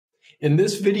In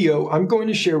this video, I'm going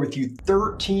to share with you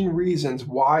 13 reasons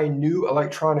why new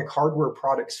electronic hardware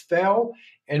products fail,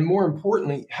 and more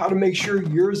importantly, how to make sure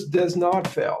yours does not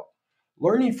fail.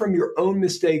 Learning from your own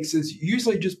mistakes is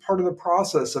usually just part of the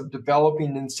process of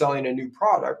developing and selling a new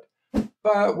product.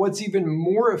 But what's even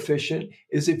more efficient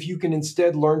is if you can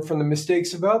instead learn from the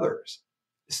mistakes of others.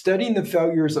 Studying the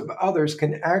failures of others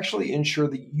can actually ensure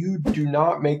that you do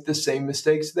not make the same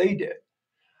mistakes they did.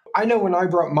 I know when I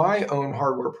brought my own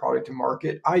hardware product to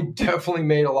market, I definitely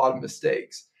made a lot of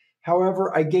mistakes.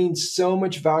 However, I gained so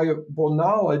much valuable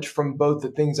knowledge from both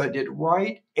the things I did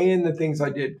right and the things I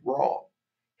did wrong.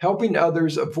 Helping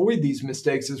others avoid these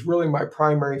mistakes is really my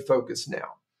primary focus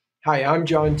now. Hi, I'm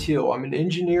John Teal. I'm an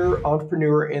engineer,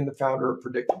 entrepreneur, and the founder of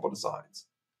Predictable Designs.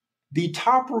 The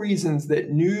top reasons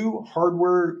that new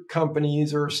hardware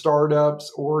companies or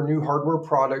startups or new hardware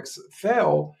products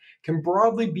fail can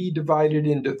broadly be divided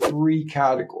into three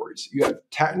categories. You have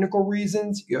technical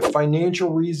reasons, you have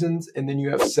financial reasons, and then you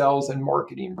have sales and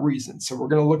marketing reasons. So we're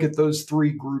going to look at those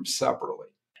three groups separately.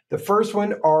 The first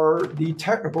one are the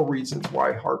technical reasons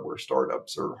why hardware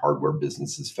startups or hardware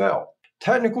businesses fail.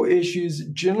 Technical issues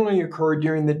generally occur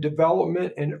during the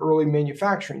development and early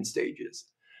manufacturing stages.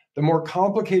 The more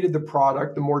complicated the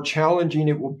product, the more challenging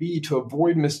it will be to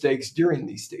avoid mistakes during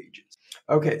these stages.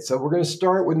 Okay, so we're going to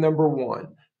start with number one.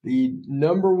 The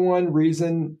number one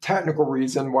reason, technical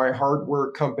reason why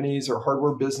hardware companies or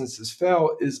hardware businesses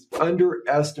fail is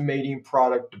underestimating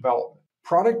product development.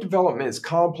 Product development is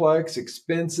complex,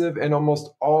 expensive, and almost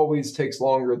always takes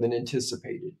longer than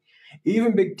anticipated.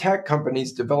 Even big tech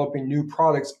companies developing new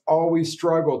products always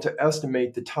struggle to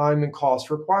estimate the time and cost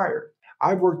required.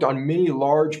 I've worked on many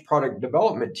large product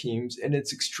development teams, and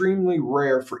it's extremely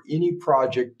rare for any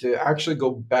project to actually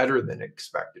go better than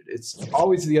expected. It's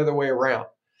always the other way around.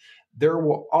 There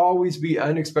will always be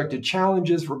unexpected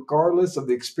challenges regardless of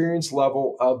the experience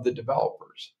level of the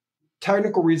developers.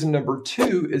 Technical reason number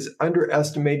two is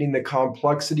underestimating the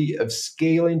complexity of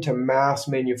scaling to mass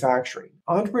manufacturing.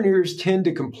 Entrepreneurs tend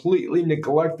to completely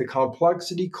neglect the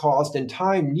complexity, cost, and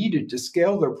time needed to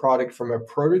scale their product from a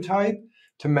prototype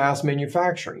to mass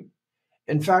manufacturing.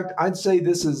 In fact, I'd say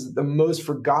this is the most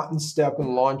forgotten step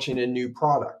in launching a new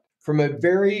product. From a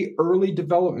very early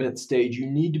development stage, you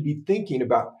need to be thinking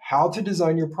about how to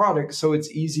design your product so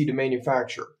it's easy to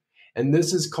manufacture. And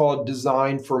this is called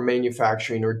design for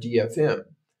manufacturing, or DFM.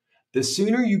 The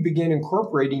sooner you begin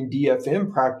incorporating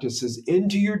DFM practices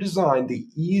into your design, the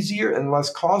easier and less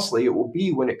costly it will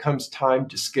be when it comes time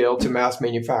to scale to mass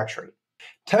manufacturing.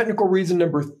 Technical reason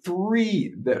number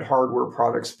three that hardware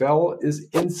products fail is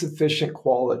insufficient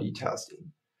quality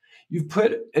testing. You've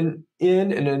put in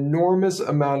an enormous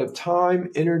amount of time,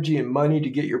 energy, and money to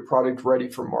get your product ready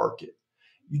for market.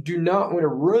 You do not want to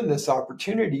ruin this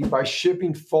opportunity by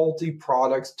shipping faulty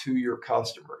products to your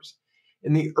customers.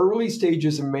 In the early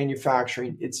stages of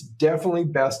manufacturing, it's definitely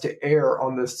best to err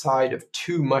on the side of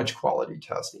too much quality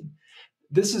testing.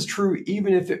 This is true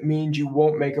even if it means you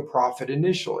won't make a profit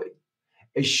initially.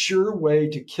 A sure way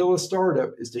to kill a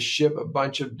startup is to ship a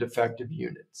bunch of defective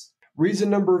units. Reason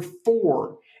number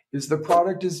four is the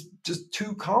product is just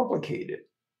too complicated.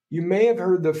 You may have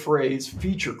heard the phrase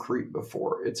feature creep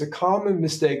before. It's a common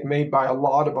mistake made by a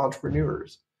lot of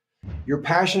entrepreneurs. You're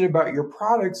passionate about your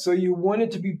product, so you want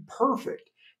it to be perfect.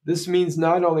 This means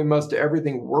not only must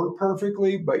everything work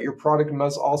perfectly, but your product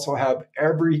must also have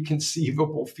every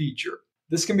conceivable feature.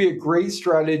 This can be a great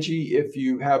strategy if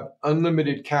you have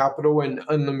unlimited capital and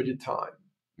unlimited time.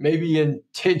 Maybe in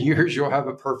 10 years, you'll have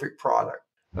a perfect product.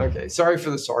 Okay, sorry for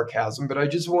the sarcasm, but I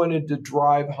just wanted to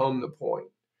drive home the point.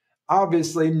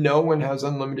 Obviously, no one has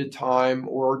unlimited time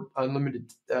or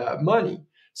unlimited money,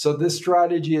 so this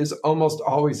strategy is almost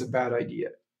always a bad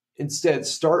idea. Instead,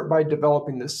 start by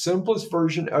developing the simplest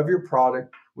version of your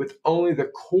product with only the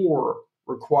core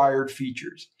required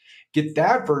features. Get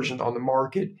that version on the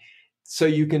market so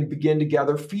you can begin to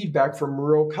gather feedback from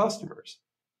real customers.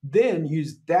 Then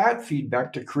use that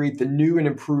feedback to create the new and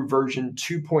improved version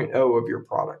 2.0 of your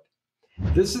product.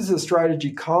 This is a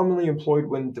strategy commonly employed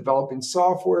when developing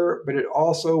software, but it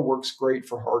also works great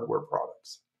for hardware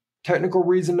products. Technical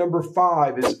reason number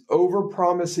five is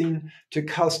overpromising to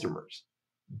customers.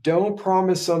 Don't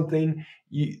promise something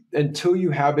until you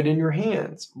have it in your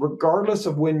hands. Regardless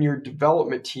of when your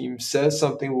development team says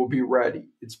something will be ready,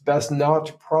 it's best not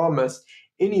to promise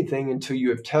anything until you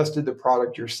have tested the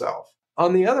product yourself.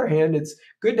 On the other hand, it's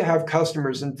good to have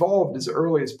customers involved as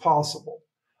early as possible.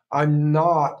 I'm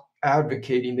not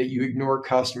advocating that you ignore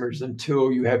customers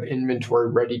until you have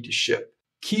inventory ready to ship.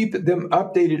 Keep them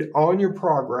updated on your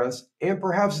progress and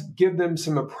perhaps give them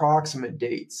some approximate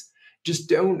dates. Just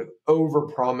don't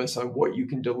overpromise on what you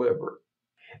can deliver.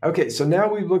 Okay, so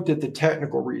now we've looked at the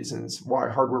technical reasons why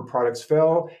hardware products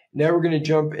fail. Now we're going to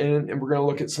jump in and we're going to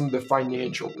look at some of the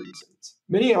financial reasons.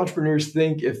 Many entrepreneurs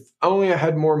think if only I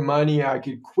had more money, I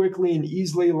could quickly and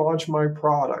easily launch my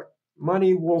product.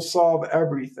 Money will solve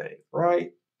everything,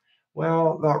 right?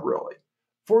 Well, not really.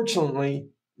 Fortunately,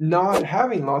 not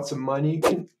having lots of money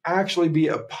can actually be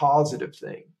a positive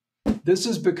thing. This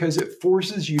is because it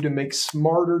forces you to make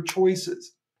smarter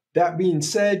choices. That being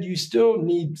said, you still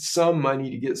need some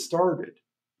money to get started.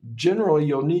 Generally,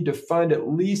 you'll need to fund at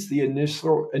least the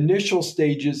initial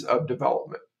stages of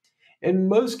development. In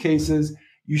most cases,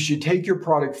 you should take your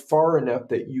product far enough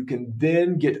that you can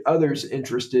then get others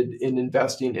interested in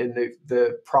investing in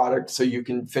the product so you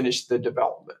can finish the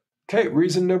development. Okay,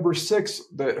 reason number 6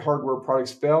 that hardware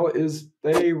products fail is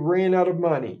they ran out of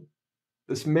money.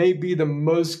 This may be the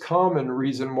most common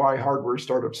reason why hardware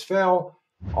startups fail,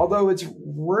 although it's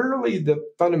rarely the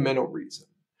fundamental reason.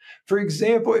 For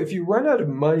example, if you run out of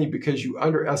money because you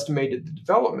underestimated the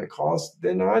development cost,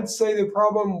 then I'd say the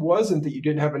problem wasn't that you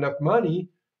didn't have enough money.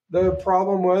 The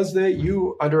problem was that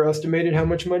you underestimated how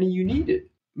much money you needed.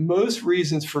 Most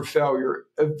reasons for failure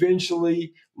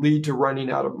eventually lead to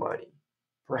running out of money.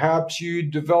 Perhaps you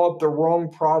developed the wrong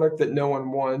product that no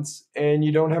one wants, and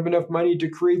you don't have enough money to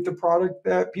create the product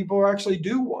that people actually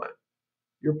do want.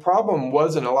 Your problem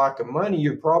wasn't a lack of money.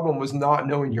 Your problem was not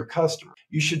knowing your customer.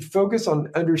 You should focus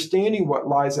on understanding what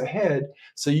lies ahead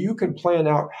so you can plan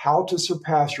out how to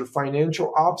surpass your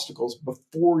financial obstacles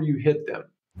before you hit them.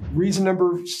 Reason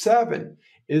number 7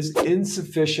 is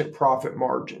insufficient profit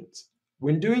margins.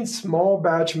 When doing small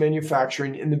batch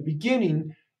manufacturing in the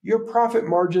beginning, your profit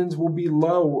margins will be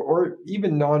low or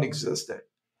even non-existent.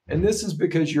 And this is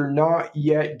because you're not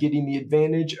yet getting the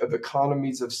advantage of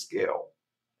economies of scale.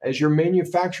 As your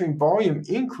manufacturing volume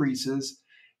increases,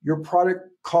 your product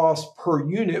cost per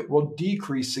unit will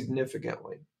decrease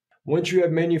significantly. Once you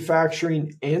have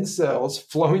manufacturing and sales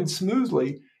flowing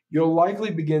smoothly, you'll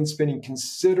likely begin spending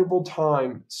considerable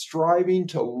time striving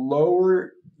to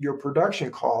lower your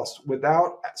production costs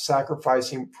without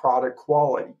sacrificing product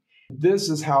quality. This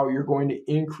is how you're going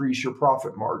to increase your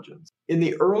profit margins. In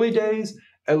the early days,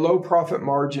 a low profit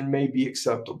margin may be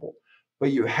acceptable,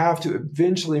 but you have to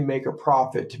eventually make a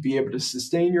profit to be able to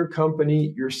sustain your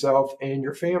company, yourself, and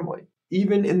your family.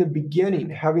 Even in the beginning,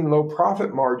 having low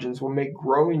profit margins will make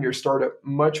growing your startup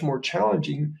much more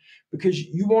challenging because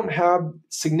you won't have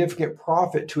significant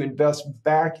profit to invest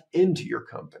back into your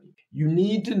company. You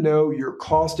need to know your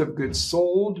cost of goods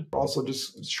sold, also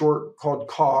just short called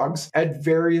COGS, at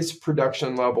various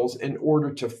production levels in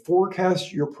order to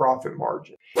forecast your profit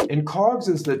margin. And COGS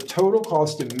is the total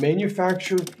cost to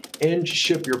manufacture and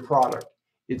ship your product.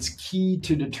 It's key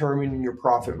to determining your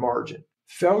profit margin.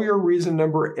 Failure reason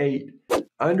number 8,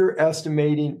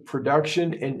 underestimating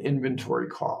production and inventory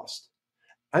cost.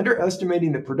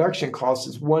 Underestimating the production cost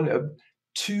is one of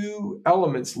 2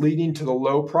 elements leading to the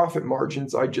low profit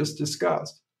margins I just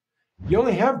discussed. You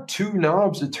only have 2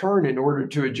 knobs to turn in order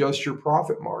to adjust your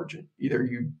profit margin. Either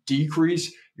you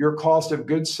decrease your cost of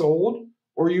goods sold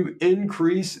or you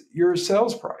increase your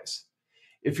sales price.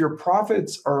 If your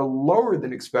profits are lower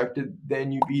than expected,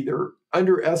 then you've either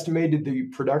underestimated the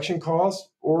production cost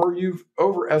or you've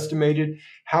overestimated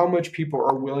how much people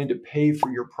are willing to pay for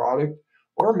your product,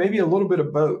 or maybe a little bit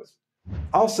of both.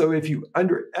 Also, if you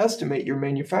underestimate your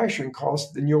manufacturing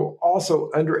costs, then you'll also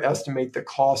underestimate the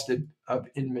cost of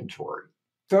inventory.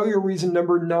 Failure reason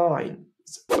number 9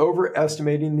 is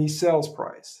overestimating the sales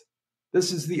price.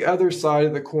 This is the other side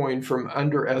of the coin from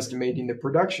underestimating the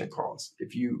production cost.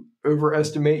 If you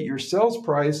overestimate your sales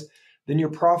price, then your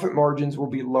profit margins will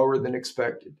be lower than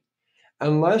expected.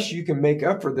 Unless you can make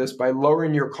up for this by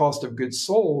lowering your cost of goods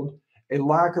sold, a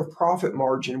lack of profit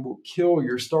margin will kill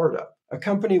your startup. A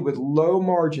company with low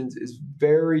margins is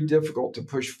very difficult to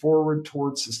push forward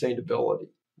towards sustainability.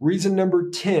 Reason number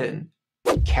 10,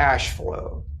 cash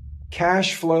flow.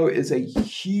 Cash flow is a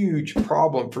huge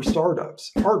problem for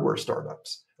startups, hardware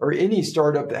startups, or any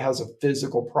startup that has a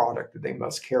physical product that they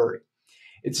must carry.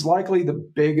 It's likely the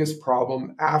biggest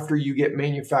problem after you get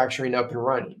manufacturing up and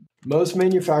running. Most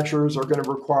manufacturers are going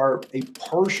to require a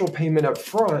partial payment up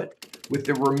front with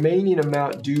the remaining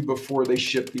amount due before they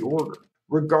ship the order.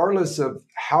 Regardless of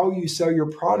how you sell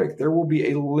your product, there will be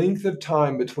a length of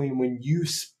time between when you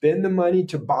spend the money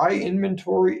to buy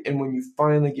inventory and when you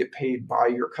finally get paid by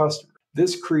your customer.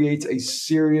 This creates a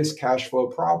serious cash flow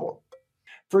problem.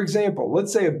 For example,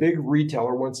 let's say a big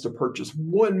retailer wants to purchase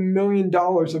 $1 million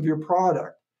of your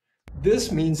product.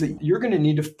 This means that you're going to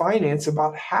need to finance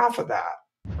about half of that,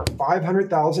 or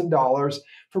 $500,000,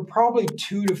 for probably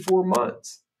 2 to 4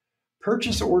 months.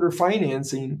 Purchase order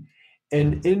financing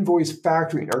and invoice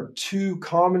factoring are two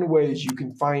common ways you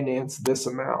can finance this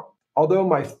amount. Although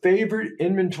my favorite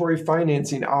inventory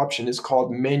financing option is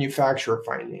called manufacturer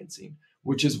financing,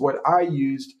 which is what I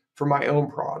used for my own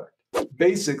product.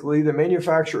 Basically, the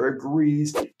manufacturer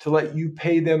agrees to let you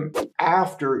pay them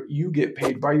after you get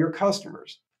paid by your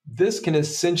customers. This can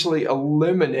essentially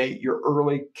eliminate your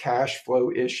early cash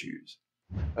flow issues.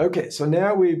 Okay, so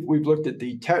now we've looked at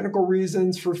the technical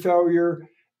reasons for failure,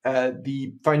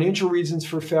 the financial reasons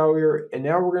for failure, and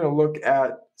now we're going to look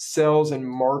at sales and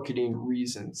marketing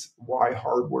reasons why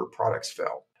hardware products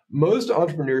fail. Most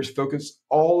entrepreneurs focus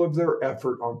all of their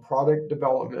effort on product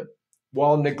development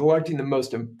while neglecting the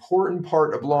most important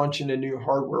part of launching a new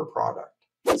hardware product,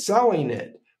 selling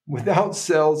it. Without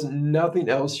sales, nothing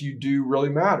else you do really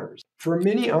matters. For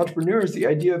many entrepreneurs, the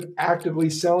idea of actively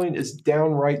selling is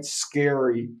downright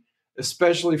scary,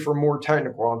 especially for more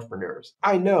technical entrepreneurs.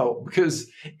 I know, because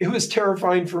it was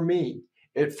terrifying for me.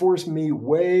 It forced me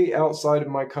way outside of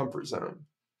my comfort zone.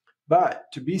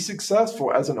 But to be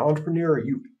successful as an entrepreneur,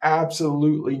 you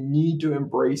absolutely need to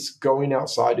embrace going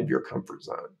outside of your comfort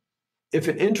zone. If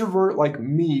an introvert like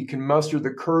me can muster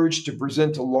the courage to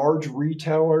present to large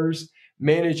retailers,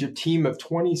 manage a team of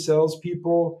 20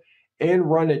 salespeople, and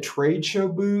run a trade show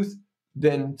booth,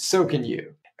 then so can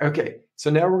you. Okay, so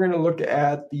now we're going to look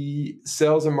at the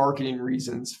sales and marketing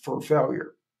reasons for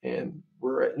failure. And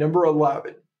we're at number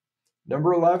 11.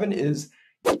 Number 11 is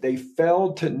they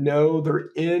failed to know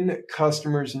their end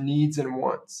customers' needs and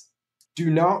wants. Do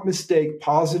not mistake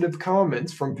positive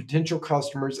comments from potential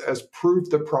customers as proof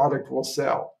the product will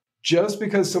sell. Just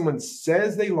because someone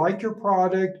says they like your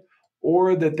product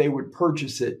or that they would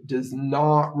purchase it does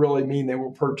not really mean they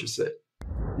will purchase it.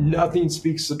 Nothing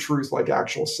speaks the truth like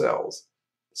actual sales.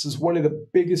 This is one of the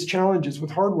biggest challenges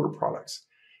with hardware products.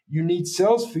 You need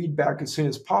sales feedback as soon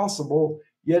as possible,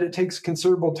 yet it takes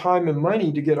considerable time and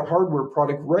money to get a hardware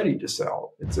product ready to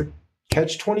sell. It's a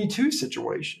catch-22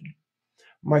 situation.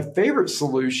 My favorite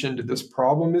solution to this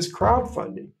problem is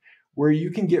crowdfunding, where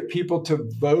you can get people to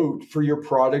vote for your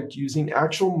product using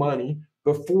actual money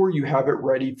before you have it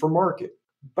ready for market.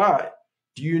 But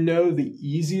do you know the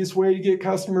easiest way to get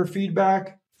customer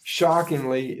feedback?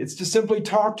 Shockingly, it's to simply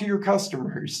talk to your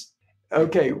customers.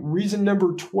 Okay, reason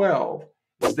number 12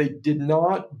 is they did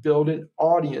not build an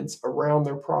audience around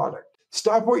their product.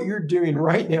 Stop what you're doing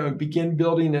right now and begin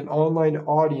building an online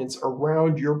audience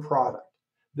around your product.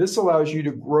 This allows you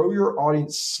to grow your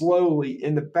audience slowly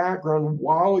in the background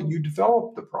while you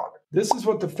develop the product. This is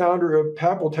what the founder of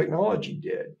Pebble Technology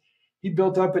did. He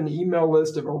built up an email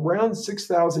list of around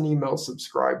 6,000 email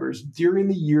subscribers during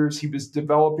the years he was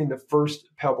developing the first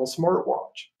Pebble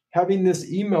smartwatch. Having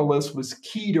this email list was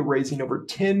key to raising over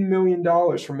 $10 million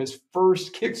from his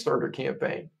first Kickstarter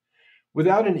campaign.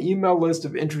 Without an email list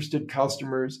of interested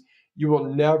customers, you will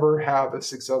never have a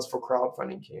successful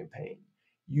crowdfunding campaign.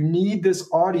 You need this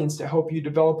audience to help you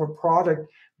develop a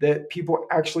product that people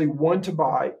actually want to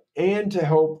buy and to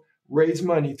help raise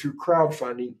money through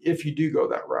crowdfunding if you do go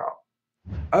that route.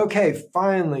 Okay,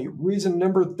 finally, reason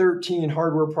number 13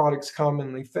 hardware products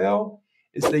commonly fail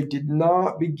is they did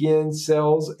not begin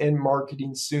sales and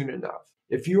marketing soon enough.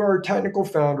 If you are a technical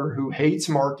founder who hates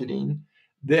marketing,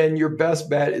 then your best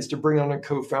bet is to bring on a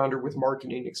co-founder with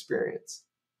marketing experience.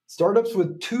 Startups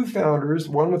with two founders,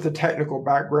 one with a technical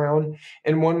background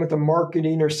and one with a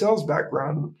marketing or sales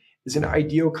background, is an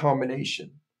ideal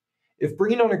combination. If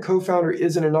bringing on a co-founder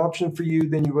isn't an option for you,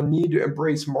 then you will need to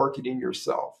embrace marketing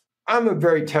yourself. I'm a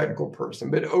very technical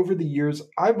person, but over the years,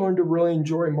 I've learned to really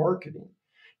enjoy marketing.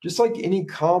 Just like any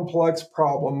complex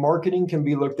problem, marketing can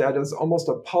be looked at as almost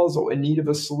a puzzle in need of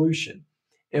a solution.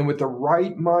 And with the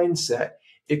right mindset,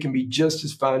 it can be just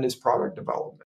as fun as product development.